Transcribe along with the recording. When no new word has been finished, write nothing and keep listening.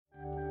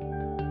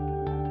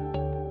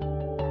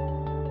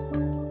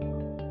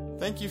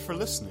Thank you for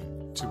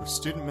listening to a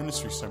student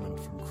ministry sermon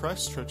from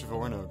Christ Church of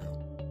Oronogo.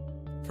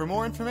 For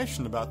more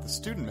information about the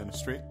student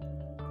ministry,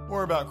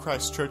 or about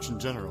Christ Church in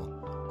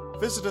general,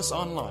 visit us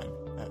online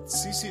at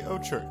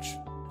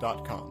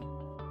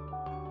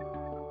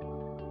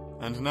ccochurch.com.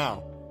 And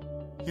now,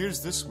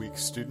 here's this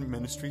week's student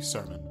ministry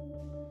sermon.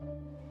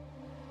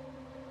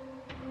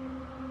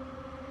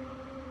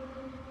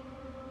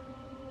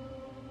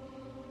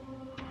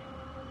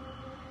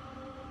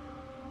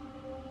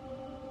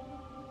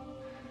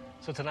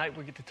 So tonight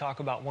we get to talk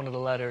about one of the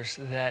letters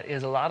that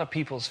is a lot of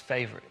people's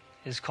favorite.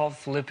 It's called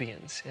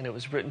Philippians, and it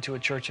was written to a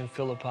church in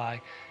Philippi.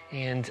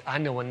 And I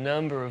know a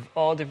number of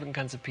all different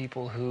kinds of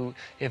people who,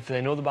 if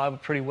they know the Bible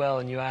pretty well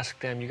and you ask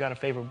them, you got a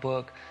favorite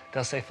book,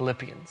 they'll say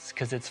Philippians,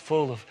 because it's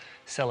full of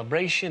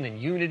celebration and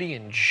unity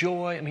and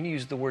joy. I mean, he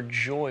used the word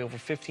joy over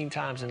 15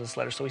 times in this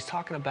letter. So he's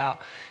talking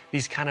about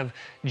these kind of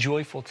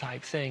joyful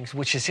type things,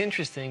 which is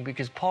interesting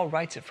because Paul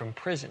writes it from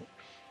prison.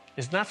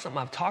 It's not something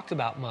I've talked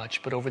about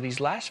much, but over these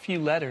last few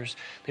letters,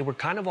 they were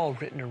kind of all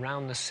written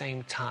around the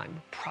same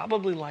time,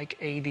 probably like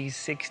AD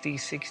 60,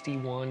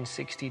 61,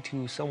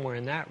 62, somewhere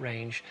in that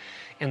range.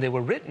 And they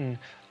were written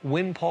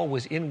when Paul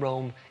was in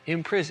Rome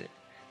in prison.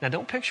 Now,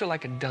 don't picture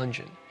like a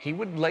dungeon. He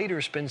would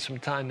later spend some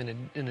time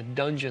in a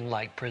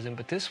dungeon-like prison,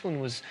 but this one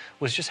was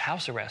just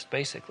house arrest,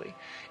 basically.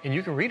 And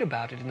you can read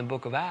about it in the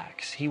book of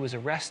Acts. He was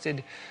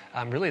arrested.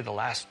 Really, the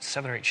last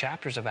 7 or 8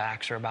 chapters of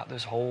Acts are about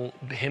this whole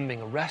him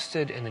being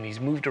arrested, and then he's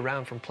moved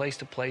around from place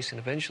to place, and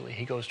eventually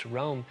he goes to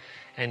Rome,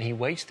 and he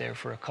waits there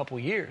for a couple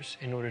years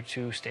in order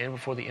to stand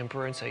before the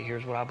emperor and say,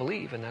 here's what I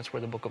believe, and that's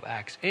where the book of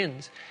Acts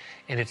ends.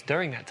 And it's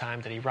during that time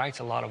that he writes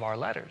a lot of our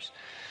letters.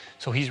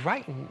 So he's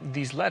writing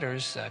these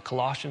letters.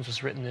 Colossians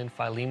was written in,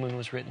 Philemon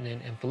was written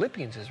in, and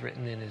Philippians is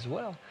written in as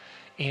well.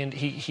 And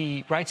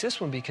he writes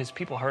this one because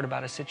people heard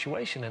about his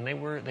situation and they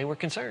were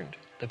concerned.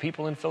 The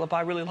people in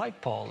Philippi really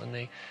like Paul, and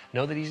they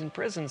know that he's in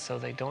prison, so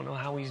they don't know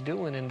how he's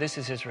doing, and this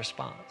is his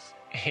response.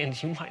 And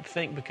you might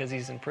think because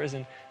he's in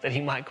prison that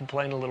he might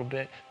complain a little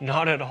bit.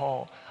 Not at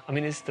all. I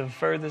mean, it's the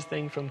furthest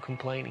thing from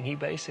complaining. He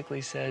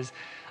basically says,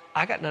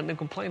 I got nothing to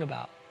complain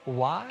about.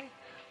 Why?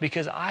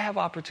 Because I have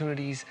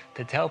opportunities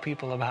to tell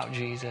people about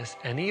Jesus.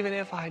 And even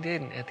if I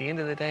didn't, at the end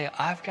of the day,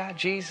 I've got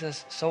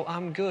Jesus, so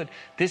I'm good.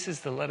 This is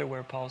the letter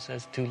where Paul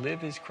says, to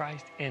live is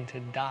Christ and to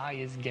die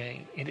is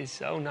gain. It is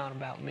so not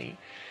about me.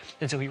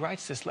 And so he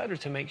writes this letter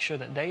to make sure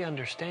that they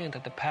understand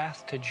that the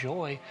path to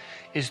joy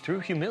is through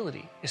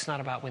humility. It's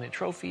not about winning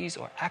trophies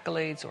or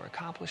accolades or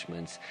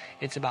accomplishments.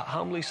 It's about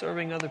humbly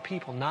serving other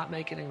people, not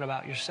making it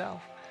about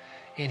yourself.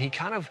 And he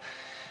kind of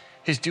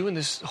is doing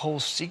this whole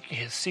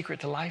secret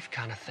to life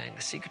kind of thing.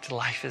 The secret to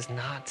life is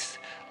not,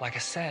 like I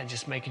said,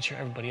 just making sure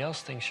everybody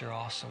else thinks you're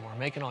awesome or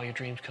making all your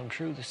dreams come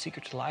true. The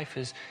secret to life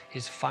is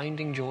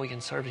finding joy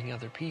in serving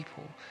other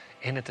people.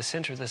 And at the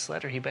center of this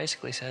letter, he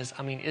basically says,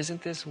 I mean,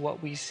 isn't this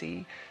what we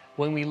see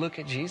when we look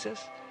at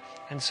Jesus?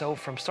 And so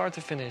from start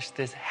to finish,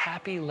 this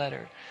happy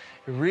letter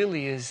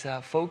really is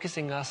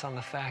focusing us on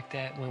the fact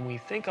that when we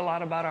think a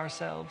lot about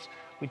ourselves,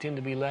 we tend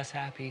to be less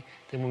happy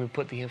than when we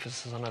put the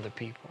emphasis on other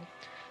people.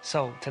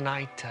 So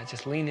tonight,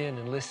 just lean in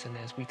and listen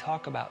as we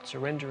talk about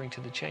surrendering to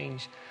the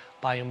change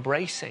by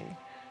embracing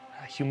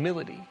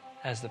humility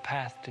as the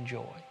path to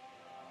joy.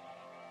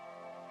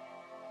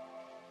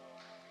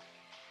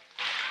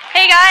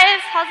 Hey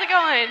guys, how's it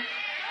going?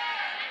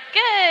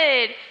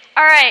 Good.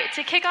 All right,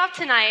 to kick off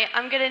tonight,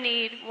 I'm going to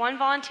need one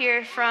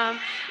volunteer from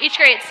each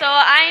grade. So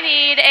I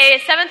need a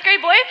 7th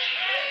grade boy,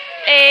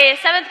 a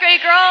 7th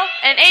grade girl,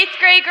 an 8th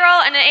grade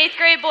girl, and an 8th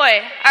grade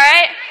boy. All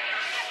right?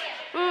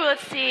 Ooh,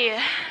 let's see.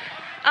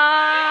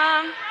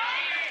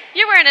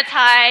 You're wearing a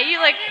tie.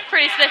 You look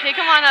pretty spiffy.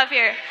 Come on up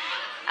here.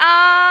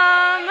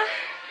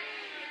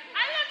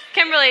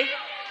 Kimberly.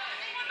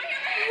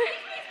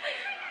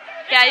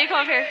 Yeah, you come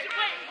up here.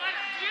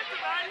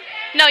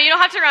 No, you don't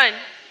have to run. Do I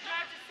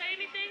have to say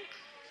anything?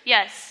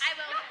 Yes. I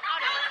will.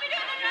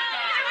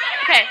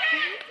 Okay.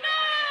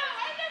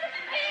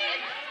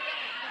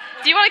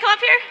 Do you want to come up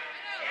here?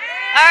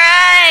 All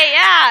right,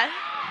 yeah.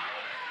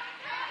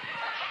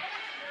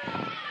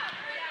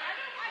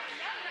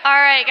 All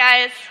right,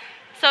 guys.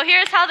 So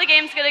here's how the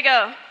game's going to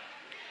go.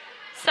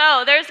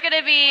 So there's going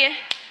to be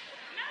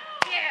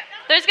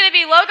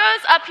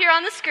logos up here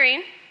on the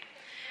screen.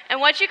 And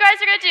what you guys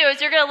are going to do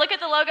is you're going to look at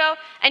the logo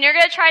and you're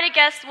going to try to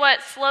guess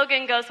what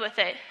slogan goes with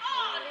it.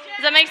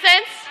 Does that make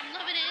sense? I'm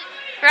loving it.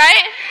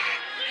 Right?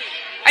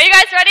 Are you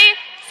guys ready?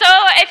 So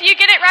if you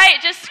get it right,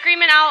 just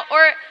scream it out.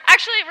 Or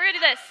actually, we're going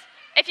to do this.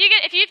 If you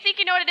think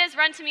you know what it is,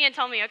 run to me and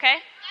tell me, okay?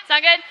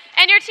 Sound good?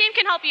 And your team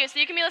can help you, so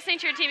you can be listening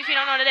to your team if you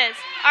don't know what it is.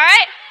 All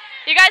right?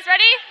 You guys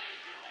ready?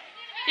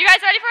 You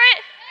guys ready for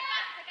it?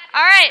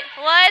 All right,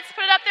 let's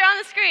put it up there on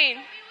the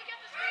screen.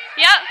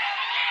 Yep.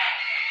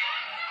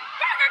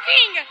 Burger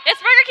King!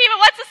 It's Burger King,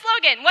 but what's the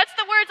slogan? What's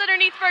the words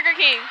underneath Burger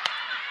King?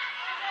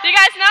 Do you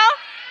guys know?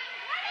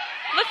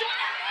 Listen.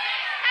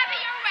 Have it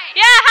your way.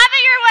 Yeah, have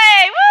it your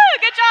way.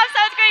 Woo! Good job,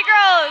 7th grade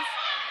girls.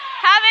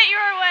 Have it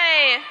your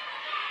way.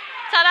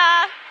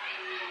 Ta-da.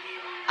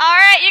 All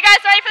right, you guys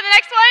ready for the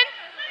next one?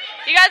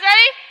 You guys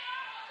ready?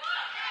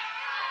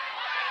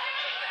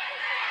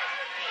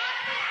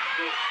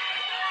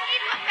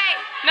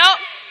 No.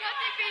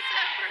 Nothing beats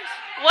that first.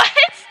 What?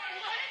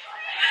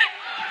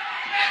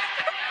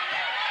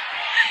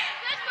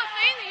 That's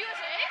buffet in the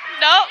USA?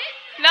 No.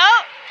 No.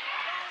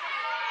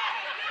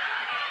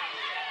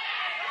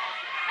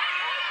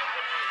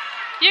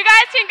 You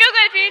guys can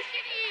Google it if you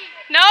need.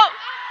 No.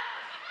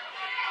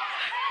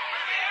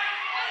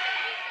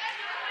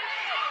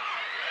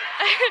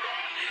 Best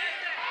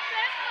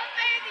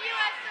buffet in the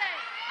USA.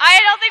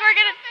 I don't think we're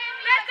gonna.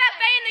 Best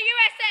buffet in the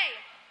USA.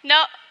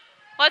 No.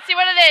 Let's see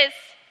what it is.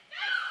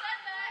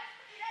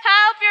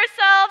 Help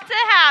yourself to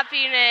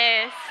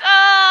happiness.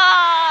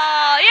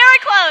 Oh, you were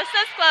close.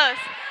 That's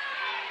close.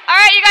 All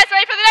right, you guys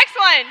ready for the next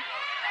one?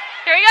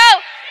 Here we go.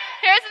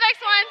 Here's the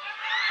next one.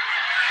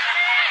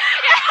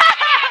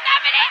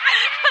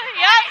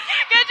 Yep.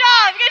 Good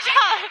job. Good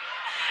job.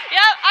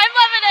 Yep. I'm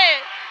loving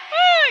it.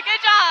 Woo.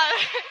 Good job.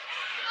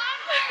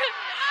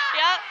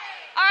 Yep.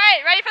 All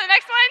right. Ready for the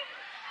next one?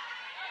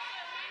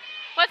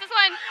 What's this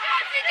one?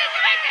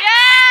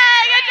 Yeah.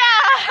 Good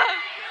job.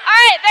 All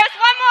right. There's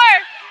one more.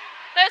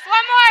 There's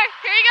one more.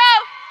 Here you go.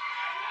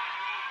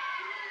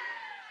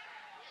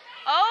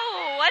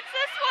 Oh, what's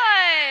this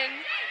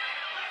one?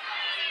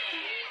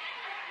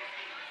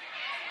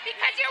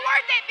 Because you're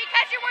worth it.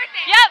 Because you're worth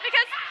it. Yep,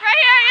 because right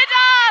here. Good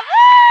job.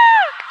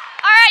 Woo!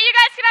 All right, you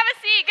guys can have a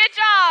seat. Good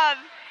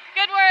job.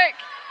 Good work.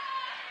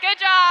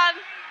 Good job.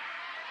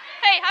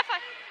 Hey, high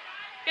five.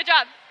 Good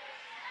job.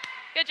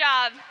 Good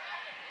job.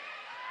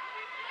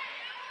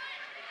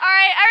 All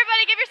right,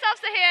 everybody give yourselves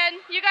a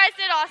hand. You guys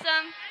did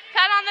awesome.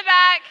 Pat on the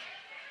back.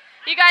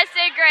 You guys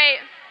did great.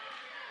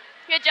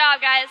 Good job,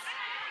 guys.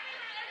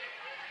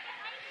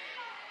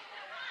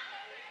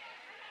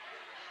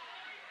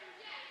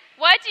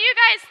 What do you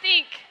guys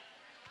think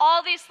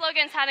all these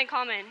slogans had in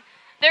common?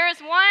 There is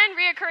one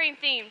reoccurring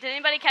theme. Did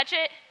anybody catch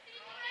it?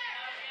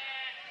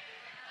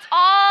 It's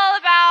all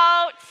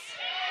about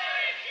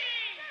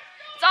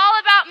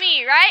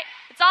me, right?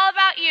 It's all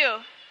about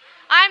you.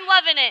 I'm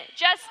loving it.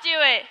 Just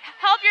do it.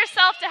 Help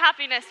yourself to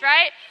happiness,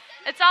 right?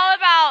 It's all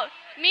about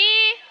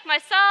me,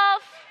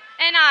 myself,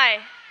 and I,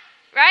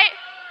 right?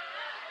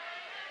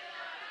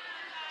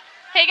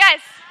 Hey,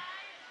 guys.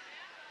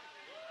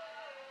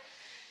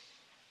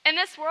 In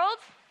this world,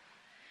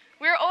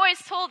 we're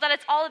always told that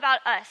it's all about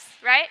us,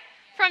 right?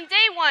 From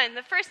day one,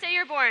 the first day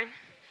you're born,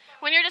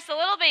 when you're just a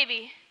little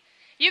baby,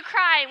 you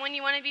cry when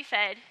you want to be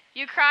fed.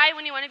 You cry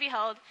when you want to be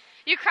held.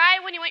 You cry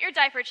when you want your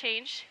diaper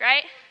changed,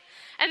 right?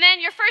 And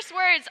then your first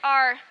words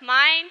are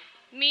mine,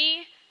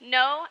 me,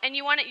 no, and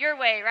you want it your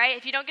way, right?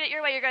 If you don't get it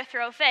your way, you're going to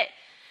throw a fit.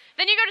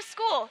 Then you go to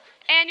school,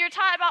 and you're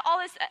taught about all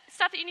this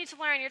stuff that you need to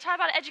learn. You're taught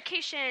about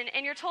education,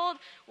 and you're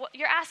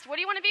asked, what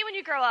do you want to be when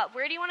you grow up?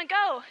 Where do you want to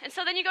go? And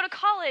so then you go to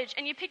college,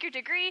 and you pick your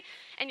degree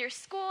and your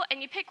school,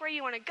 and you pick where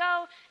you want to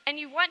go, and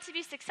you want to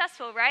be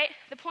successful, right?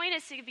 The point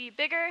is to be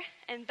bigger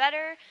and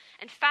better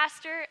and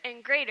faster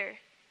and greater,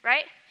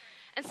 right?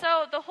 And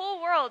so the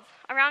whole world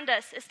around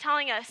us is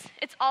telling us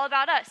it's all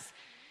about us.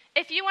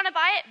 If you want to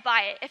buy it,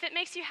 buy it. If it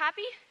makes you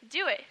happy,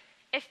 do it.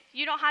 If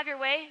you don't have your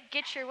way,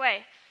 get your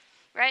way,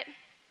 right?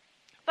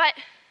 But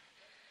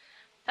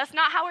that's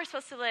not how we're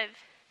supposed to live.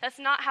 That's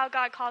not how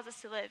God calls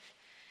us to live.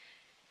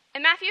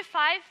 In Matthew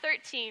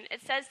 5:13,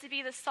 it says to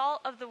be the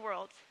salt of the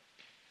world.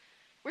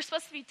 We're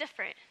supposed to be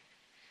different.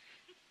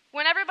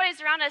 When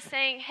everybody's around us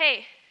saying,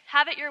 hey,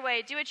 have it your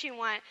way, do what you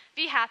want,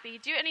 be happy,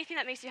 do anything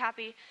that makes you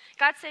happy,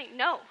 God's saying,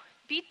 no,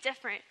 be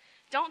different.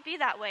 Don't be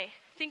that way.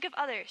 Think of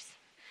others.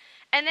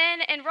 And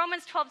then in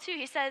Romans 12:2,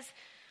 he says,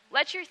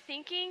 let your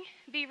thinking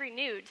be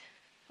renewed.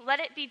 Let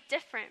it be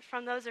different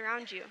from those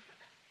around you.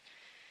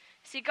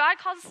 See, God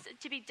calls us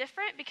to be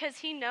different because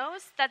he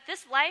knows that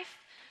this life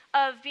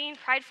of being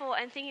prideful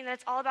and thinking that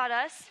it's all about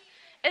us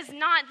is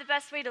not the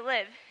best way to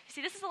live.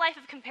 See, this is a life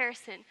of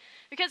comparison.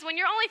 Because when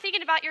you're only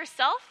thinking about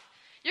yourself,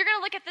 you're going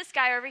to look at this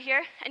guy over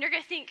here, and you're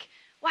going to think,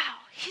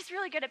 wow, he's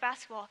really good at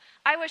basketball.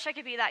 I wish I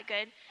could be that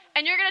good.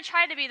 And you're going to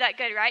try to be that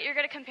good, right? You're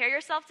going to compare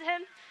yourself to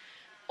him.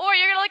 Or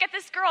you're going to look at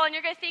this girl, and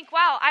you're going to think,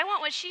 wow, I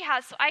want what she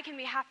has so I can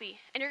be happy.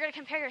 And you're going to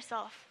compare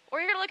yourself. Or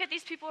you're going to look at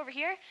these people over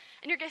here,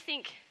 and you're going to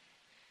think,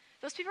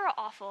 those people are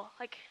awful.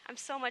 Like, I'm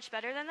so much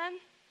better than them,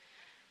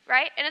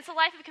 right? And it's a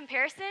life of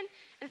comparison.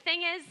 And the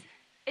thing is,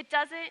 it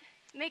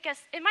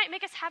might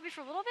make us happy for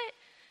a little bit,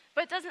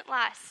 but it doesn't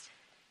last.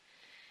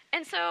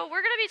 And so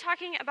we're going to be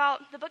talking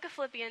about the book of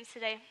Philippians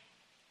today.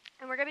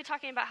 And we're going to be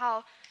talking about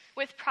how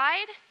with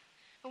pride,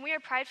 when we are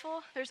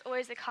prideful, there's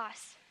always a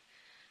cost.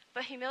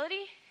 But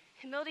humility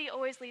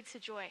always leads to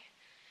joy.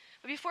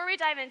 But before we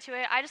dive into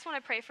it, I just want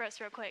to pray for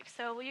us real quick.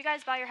 So will you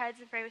guys bow your heads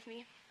and pray with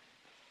me?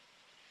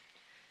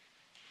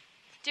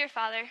 Dear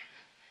Father,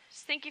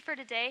 just thank you for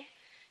today.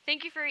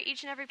 Thank you for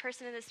each and every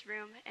person in this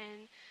room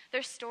and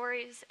their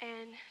stories.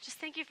 And just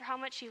thank you for how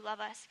much you love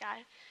us, God.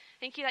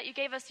 Thank you that you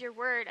gave us your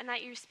word and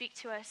that you speak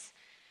to us.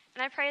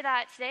 And I pray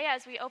that today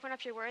as we open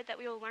up your word that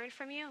we will learn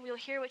from you, we will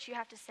hear what you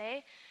have to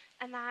say,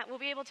 and that we'll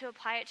be able to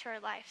apply it to our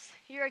lives.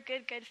 You're a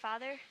good, good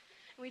Father,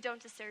 and we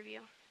don't deserve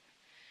you.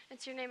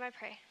 It's your name I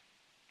pray.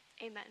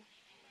 Amen.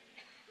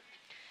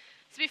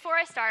 So before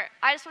I start,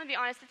 I just want to be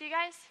honest with you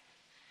guys.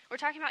 we're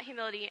talking about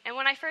humility. And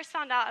when I first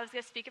found out I was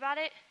going to speak about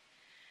it,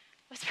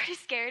 I was pretty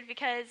scared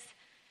because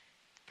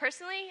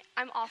personally,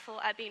 I'm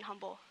awful at being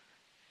humble.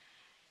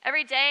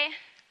 Every day,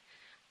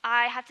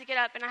 I have to get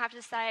up and I have to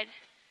decide,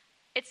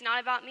 it's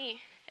not about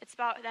me, it's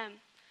about them.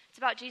 It's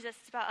about Jesus,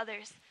 it's about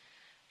others.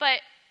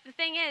 But the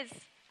thing is,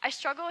 I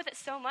struggle with it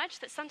so much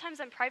that sometimes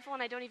I'm prideful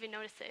and I don't even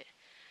notice it.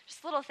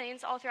 Just little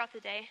things all throughout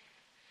the day.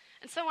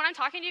 And so when I'm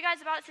talking to you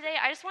guys about it today,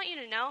 I just want you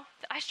to know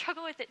that I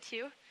struggle with it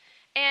too.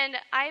 And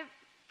I'm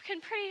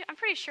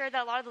pretty sure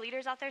that a lot of the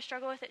leaders out there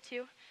struggle with it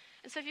too.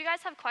 And so if you guys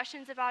have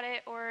questions about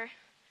it or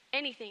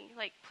anything,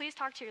 like, please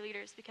talk to your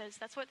leaders, because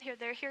that's what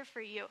they're here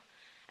for you.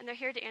 And they're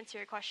here to answer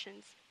your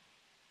questions.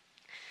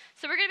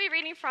 So we're going to be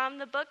reading from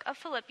the book of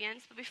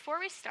Philippians. But before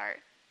we start,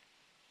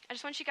 I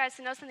just want you guys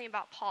to know something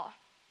about Paul.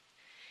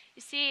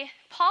 You see,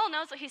 Paul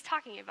knows what he's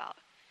talking about.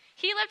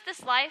 He lived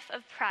this life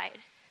of pride.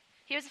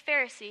 He was a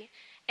Pharisee,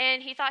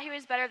 and he thought he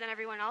was better than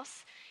everyone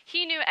else.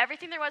 He knew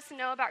everything there was to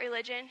know about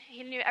religion.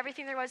 He knew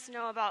everything there was to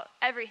know about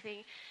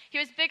everything. He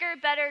was bigger,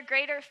 better,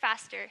 greater,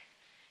 faster.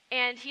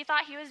 And he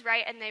thought he was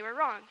right and they were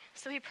wrong.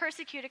 So he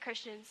persecuted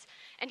Christians,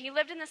 and he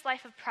lived in this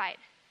life of pride.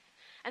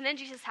 And then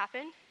Jesus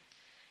happened,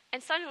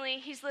 and suddenly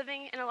he's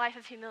living in a life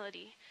of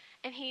humility.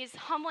 And he's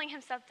humbling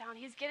himself down.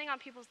 He's getting on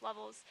people's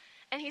levels,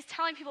 and he's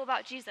telling people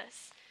about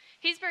Jesus.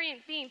 He's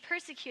being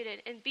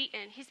persecuted and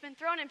beaten. He's been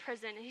thrown in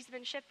prison, and he's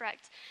been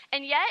shipwrecked.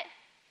 And yet,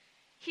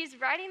 he's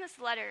writing this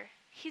letter.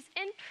 He's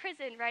in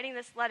prison writing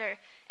this letter,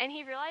 and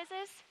he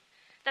realizes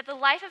that the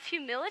life of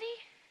humility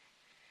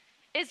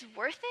is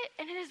worth it,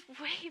 and it is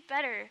way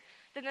better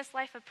than this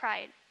life of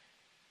pride.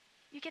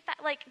 You get that?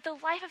 Like, the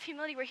life of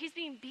humility where he's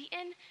being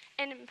beaten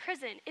and in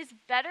prison is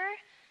better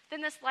than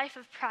this life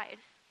of pride.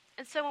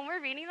 And so when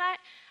we're reading that,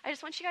 I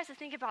just want you guys to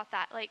think about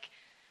that. Like,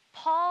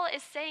 Paul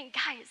is saying,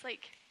 guys,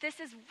 like, this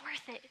is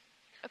worth it,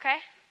 okay?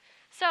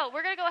 So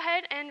we're going to go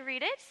ahead and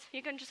read it.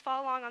 You can just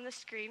follow along on the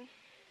screen.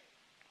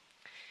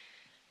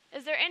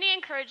 Is there any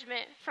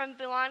encouragement from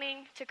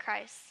belonging to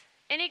Christ?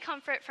 Any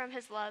comfort from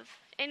his love?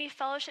 Any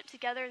fellowship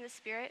together in the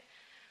Spirit?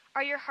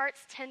 Are your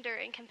hearts tender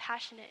and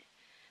compassionate?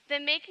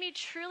 Then make me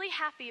truly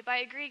happy by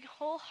agreeing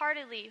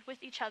wholeheartedly with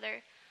each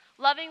other,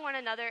 loving one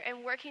another,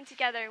 and working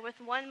together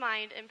with one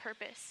mind and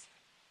purpose.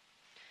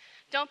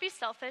 Don't be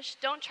selfish.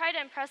 Don't try to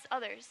impress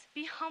others.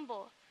 Be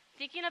humble.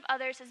 Thinking of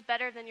others is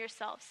better than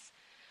yourselves.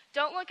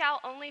 Don't look out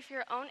only for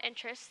your own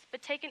interests,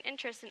 but take an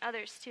interest in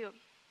others too.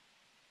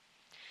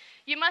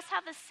 You must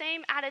have the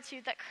same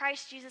attitude that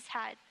Christ Jesus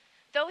had.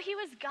 Though he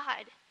was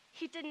God,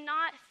 he did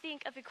not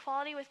think of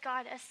equality with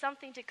God as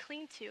something to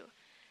cling to.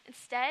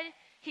 Instead,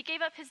 he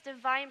gave up his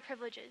divine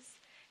privileges.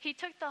 He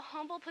took the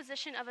humble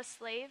position of a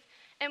slave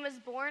and was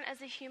born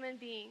as a human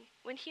being.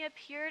 When he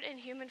appeared in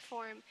human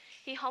form,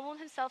 he humbled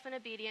himself in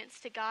obedience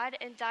to God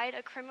and died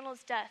a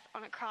criminal's death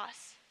on a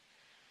cross.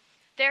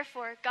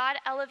 Therefore, God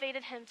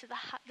elevated him to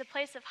the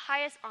place of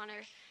highest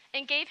honor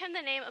and gave him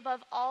the name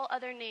above all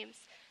other names,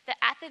 that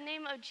at the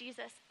name of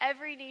Jesus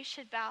every knee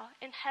should bow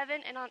in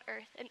heaven and on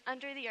earth and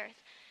under the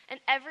earth,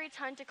 and every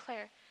tongue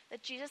declare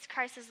that Jesus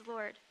Christ is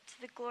Lord, to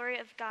the glory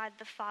of God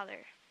the Father.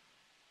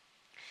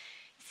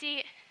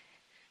 See,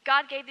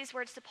 God gave these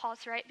words to Paul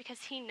to write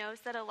because he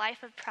knows that a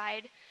life of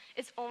pride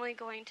is only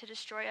going to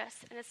destroy us,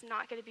 and it's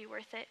not going to be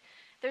worth it.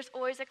 There's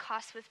always a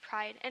cost with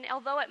pride, and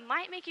although it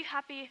might make you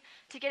happy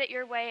to get it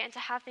your way and to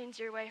have things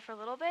your way for a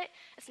little bit,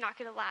 it's not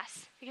going to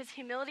last, because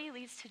humility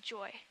leads to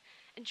joy,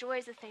 and joy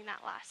is the thing that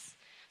lasts.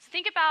 So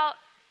think about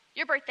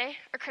your birthday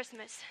or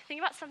Christmas. Think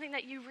about something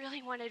that you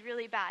really wanted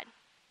really bad,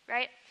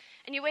 right?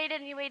 And you waited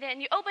and you waited, and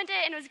you opened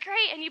it, and it was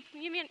great, and you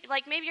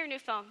like maybe your new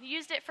phone. You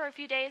used it for a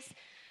few days.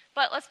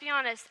 But let's be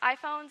honest,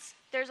 iPhones,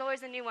 there's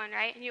always a new one,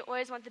 right? And you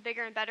always want the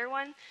bigger and better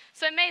one.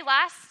 So it may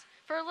last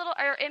for a little,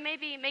 or it may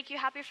make you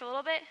happy for a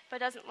little bit, but it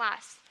doesn't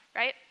last,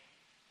 right?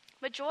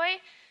 But joy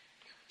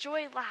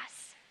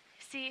lasts.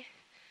 See,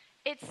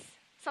 it's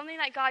something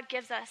that God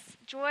gives us.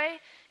 Joy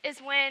is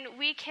when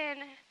we can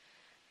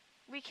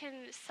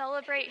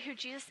celebrate who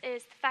Jesus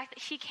is, the fact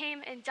that he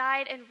came and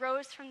died and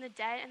rose from the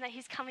dead, and that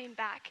he's coming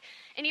back.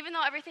 And even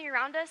though everything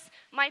around us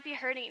might be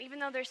hurting, even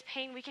though there's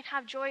pain, we can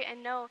have joy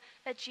and know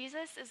that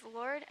Jesus is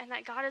Lord and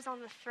that God is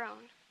on the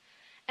throne.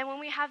 And when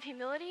we have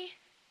humility,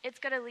 it's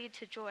going to lead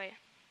to joy.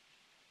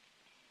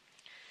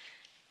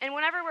 And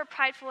whenever we're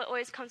prideful, it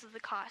always comes with a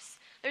cost.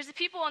 There's the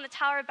people on the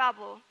Tower of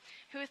Babel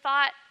who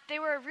thought they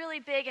were really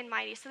big and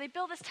mighty, so they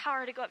built this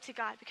tower to go up to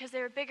God because they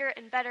were bigger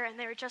and better and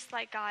they were just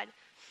like God.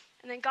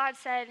 And then God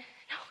said,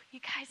 no,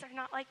 you guys are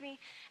not like me.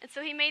 And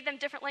so he made them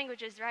different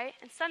languages, right?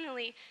 And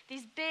suddenly,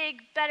 these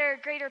big, better,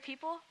 greater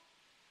people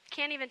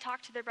can't even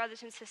talk to their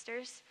brothers and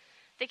sisters.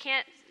 They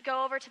can't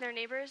go over to their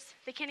neighbors.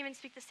 They can't even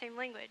speak the same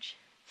language.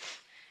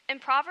 In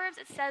Proverbs,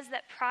 it says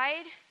that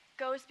pride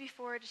goes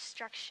before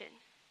destruction.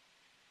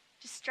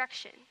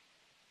 Destruction.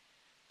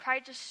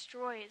 Pride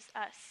destroys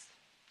us.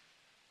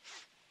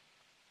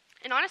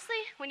 And honestly,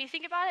 when you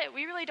think about it,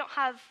 we really don't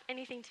have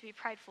anything to be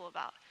prideful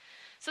about.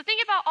 So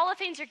think about all the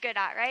things you're good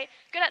at, right?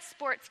 Good at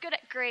sports, good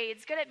at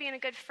grades, good at being a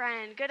good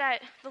friend, good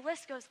at, the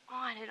list goes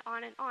on and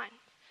on and on.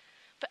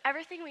 but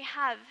everything we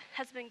have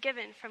has been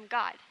given from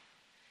God.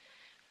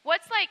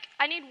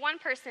 I need one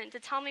person to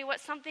tell me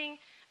what's something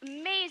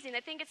amazing. I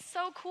think it's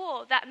so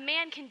cool that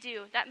man can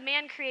do, that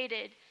man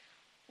created.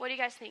 What do you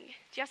guys think?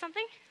 Do you have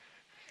something?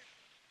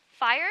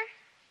 Fire?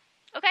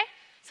 Okay.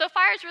 So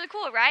fire is really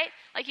cool, right?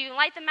 Like you can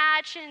light the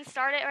match and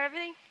start it or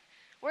everything.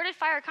 Where did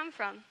fire come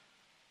from?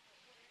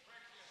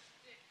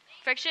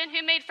 Friction?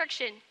 Who made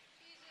friction?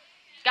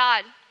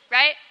 God,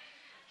 right?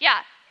 Yeah.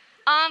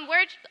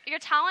 Where your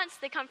talents,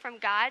 they come from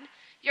God.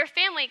 Your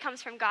family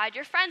comes from God.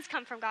 Your friends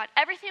come from God.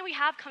 Everything we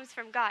have comes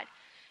from God.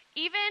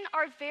 Even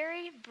our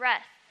very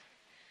breath.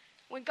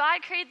 When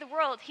God created the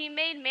world, he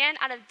made man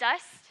out of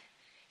dust.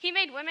 He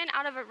made women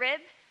out of a rib.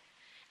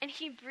 And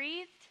he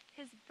breathed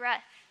his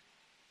breath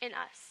in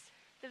us.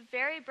 The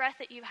very breath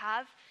that you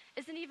have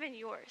isn't even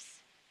yours.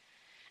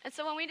 And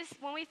so when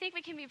we think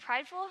we can be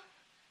prideful,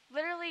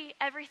 literally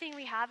everything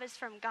we have is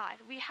from God.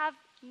 We have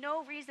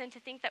no reason to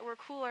think that we're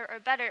cooler or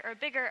better or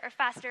bigger or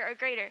faster or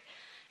greater,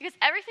 because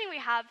everything we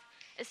have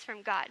is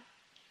from God.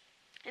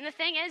 And the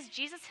thing is,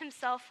 Jesus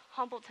himself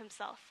humbled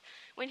himself.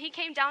 When he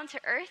came down to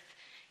earth,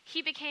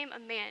 he became a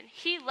man.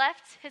 He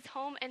left his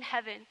home in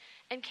heaven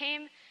and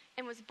came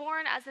and was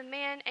born as a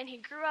man, and he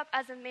grew up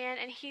as a man,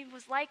 and he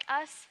was like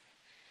us.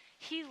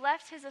 He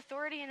left his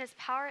authority and his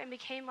power and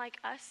became like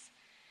us.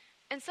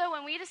 And so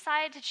when we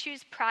decide to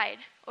choose pride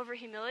over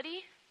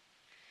humility,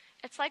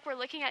 it's like we're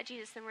looking at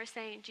Jesus and we're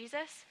saying,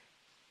 Jesus,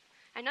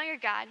 I know you're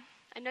God.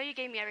 I know you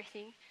gave me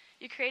everything.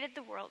 You created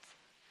the world.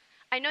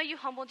 I know you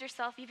humbled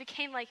yourself. You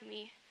became like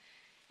me.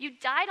 You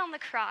died on the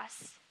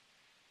cross.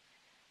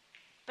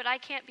 But I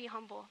can't be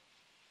humble,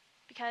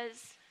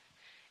 because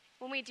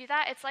when we do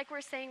that, it's like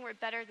we're saying we're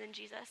better than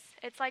Jesus.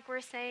 It's like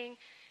we're saying,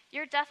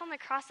 your death on the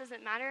cross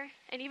doesn't matter,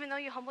 and even though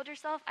you humbled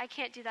yourself, I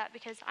can't do that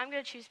because I'm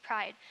going to choose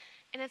pride.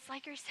 And it's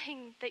like you're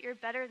saying that you're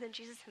better than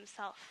Jesus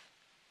himself.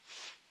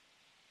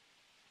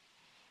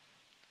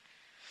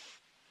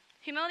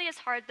 Humility is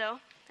hard, though,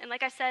 and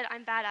like I said,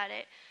 I'm bad at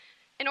it.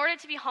 In order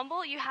to be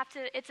humble,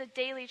 it's a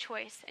daily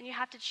choice, and you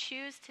have to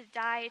choose to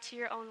die to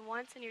your own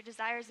wants and your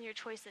desires and your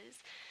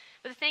choices.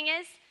 But the thing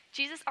is,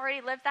 Jesus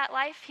already lived that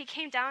life. He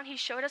came down, he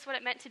showed us what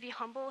it meant to be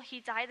humble. He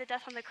died the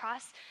death on the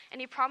cross,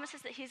 and he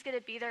promises that he's going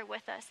to be there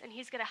with us, and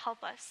he's going to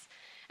help us.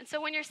 And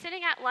so when you're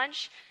sitting at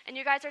lunch, and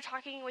you guys are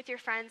talking with your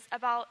friends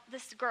about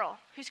this girl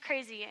who's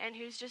crazy, and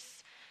who's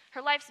just,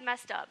 her life's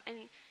messed up, and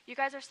you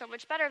guys are so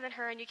much better than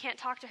her, and you can't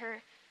talk to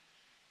her,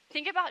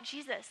 think about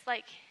Jesus.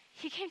 Like,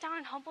 he came down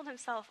and humbled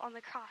himself on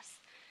the cross.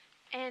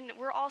 And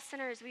we're all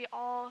sinners. We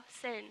all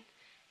sin.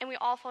 And we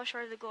all fall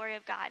short of the glory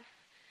of God.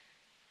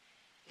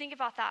 Think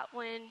about that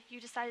when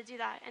you decide to do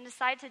that and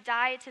decide to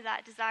die to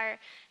that desire.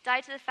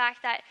 Die to the fact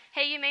that,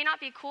 hey, you may not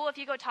be cool if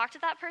you go talk to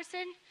that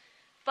person,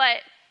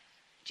 but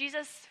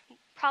Jesus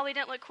probably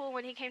didn't look cool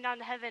when he came down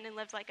to heaven and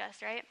lived like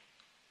us, right?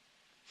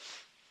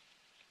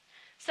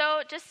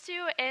 So just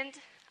to end,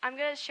 I'm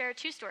going to share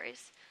two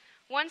stories.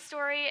 One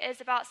story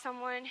is about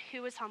someone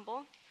who was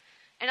humble.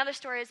 Another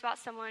story is about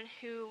someone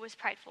who was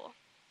prideful.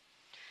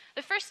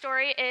 The first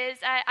story is,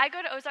 I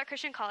go to Ozark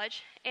Christian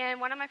College, and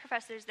one of my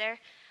professors there,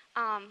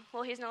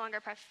 he's no longer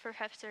a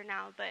professor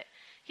now, but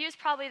he was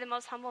probably the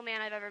most humble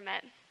man I've ever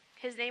met.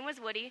 His name was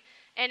Woody,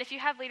 and if you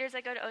have leaders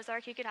that go to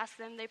Ozark, you could ask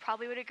them, they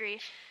probably would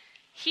agree.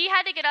 He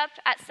had to get up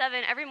at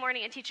 7 every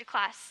morning and teach a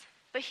class,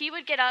 but he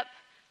would get up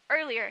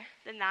earlier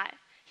than that.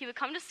 He would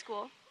come to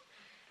school,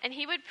 and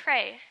he would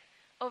pray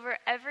over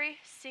every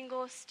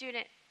single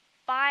student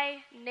by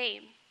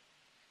name.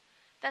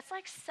 That's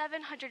like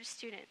 700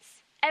 students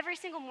every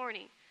single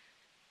morning.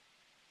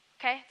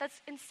 Okay,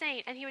 that's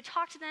insane. And he would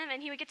talk to them,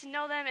 and he would get to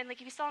know them, and like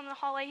if you saw him in the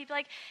hallway, he'd be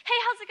like, hey,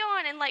 how's it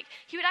going? And like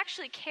he would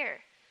actually care.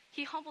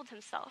 He humbled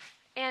himself.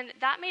 And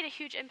that made a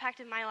huge impact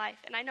in my life,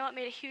 and I know it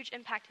made a huge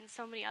impact in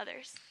so many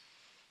others.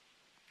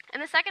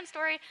 And the second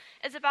story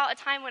is about a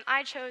time when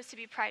I chose to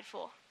be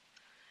prideful.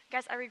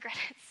 Guys, I regret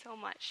it so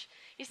much.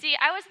 You see,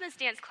 I was in this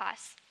dance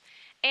class,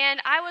 and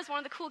I was one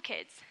of the cool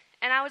kids,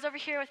 and I was over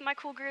here with my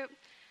cool group,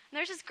 and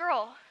there's this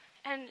girl,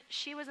 and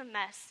she was a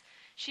mess.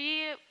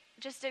 She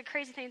just did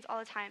crazy things all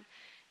the time,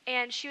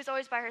 and she was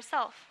always by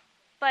herself.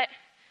 But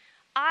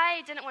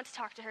I didn't want to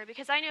talk to her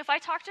because I knew if I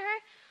talked to her,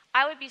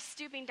 I would be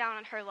stooping down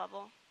on her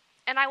level,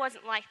 and I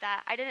wasn't like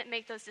that. I didn't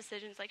make those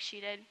decisions like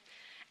she did.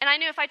 And I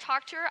knew if I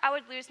talked to her, I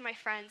would lose my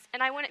friends,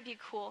 and I wouldn't be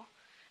cool.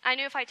 I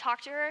knew if I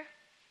talked to her,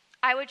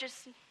 I would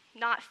just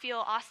not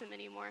feel awesome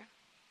anymore.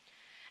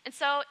 And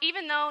so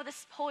even though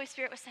this Holy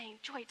Spirit was saying,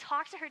 Joy,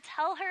 talk to her,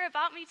 tell her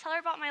about me, tell her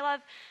about my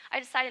love, I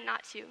decided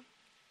not to.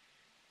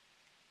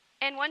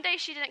 And one day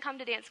she didn't come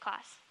to dance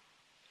class.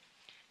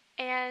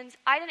 And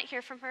I didn't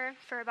hear from her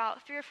for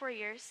about 3 or 4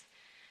 years.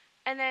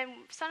 And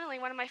then suddenly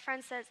one of my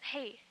friends says,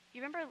 hey,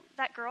 you remember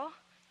that girl?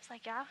 I was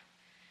like, yeah.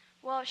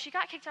 Well, she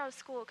got kicked out of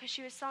school because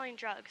she was selling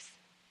drugs.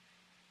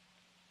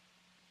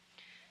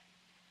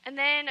 And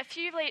then a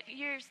few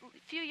years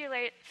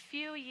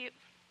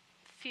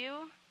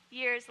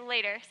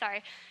later,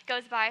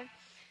 goes by,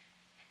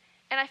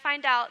 and I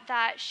find out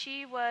that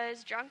she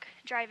was drunk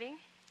driving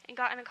and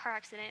got in a car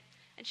accident,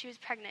 and she was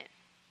pregnant.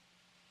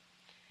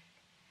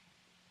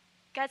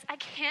 Guys, I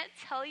can't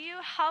tell you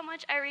how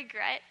much I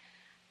regret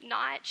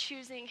not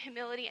choosing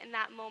humility in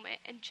that moment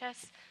and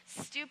just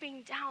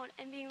stooping down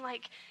and being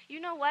like, you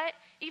know what?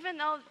 Even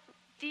though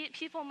the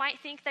people might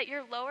think that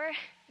you're lower,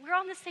 we're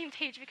on the same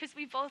page because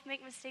we both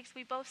make mistakes,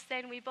 we both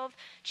sin, we both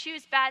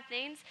choose bad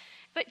things,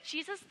 but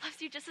Jesus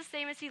loves you just the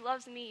same as he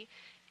loves me.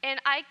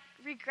 And I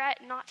regret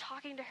not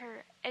talking to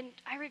her, and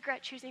I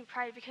regret choosing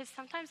pride because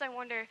sometimes I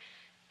wonder,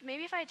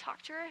 maybe if I had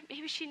talked to her,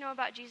 maybe she'd know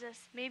about Jesus.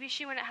 Maybe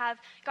she wouldn't have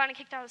gotten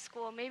kicked out of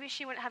school. Maybe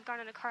she wouldn't have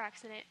gotten in a car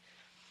accident.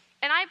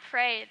 And I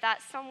pray that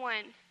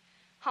someone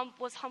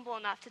was humble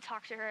enough to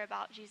talk to her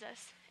about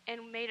Jesus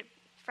and made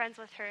friends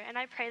with her. And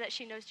I pray that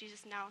she knows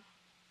Jesus now.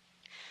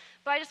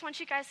 But I just want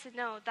you guys to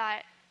know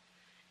that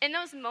in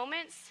those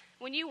moments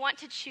when you want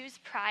to choose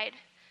pride,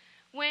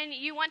 when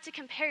you want to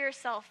compare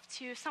yourself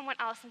to someone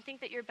else and think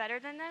that you're better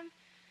than them,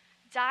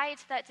 die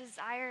to that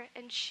desire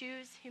and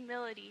choose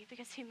humility,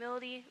 because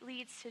humility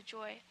leads to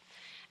joy.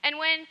 And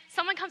when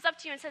someone comes up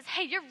to you and says,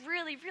 hey, you're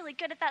really, really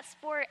good at that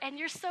sport and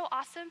you're so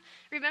awesome,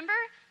 remember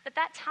that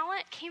that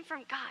talent came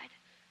from God.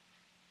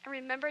 And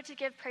remember to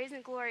give praise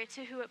and glory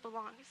to who it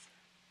belongs.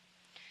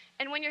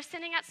 And when you're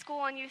sitting at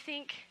school and you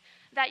think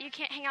that you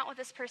can't hang out with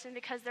this person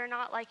because they're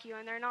not like you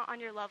and they're not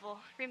on your level,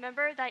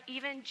 remember that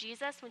even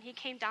Jesus, when he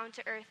came down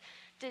to earth,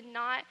 did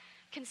not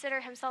consider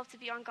himself to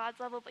be on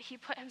God's level, but he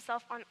put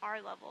himself on our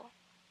level.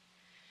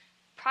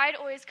 Pride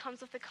always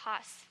comes with a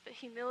cost, but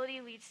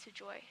humility leads to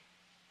joy.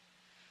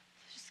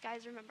 So just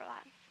guys, remember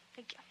that.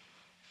 Thank you.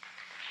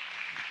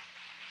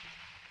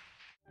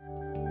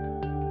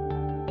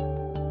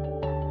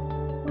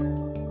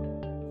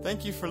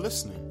 Thank you for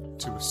listening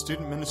to a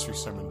student ministry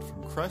sermon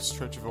from Christ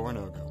Church of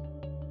Oronogo.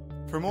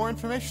 For more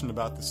information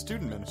about the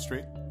student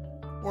ministry,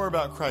 or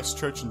about Christ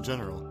Church in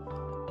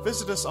general,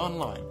 visit us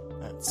online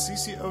at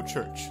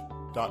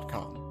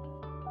ccochurch.com.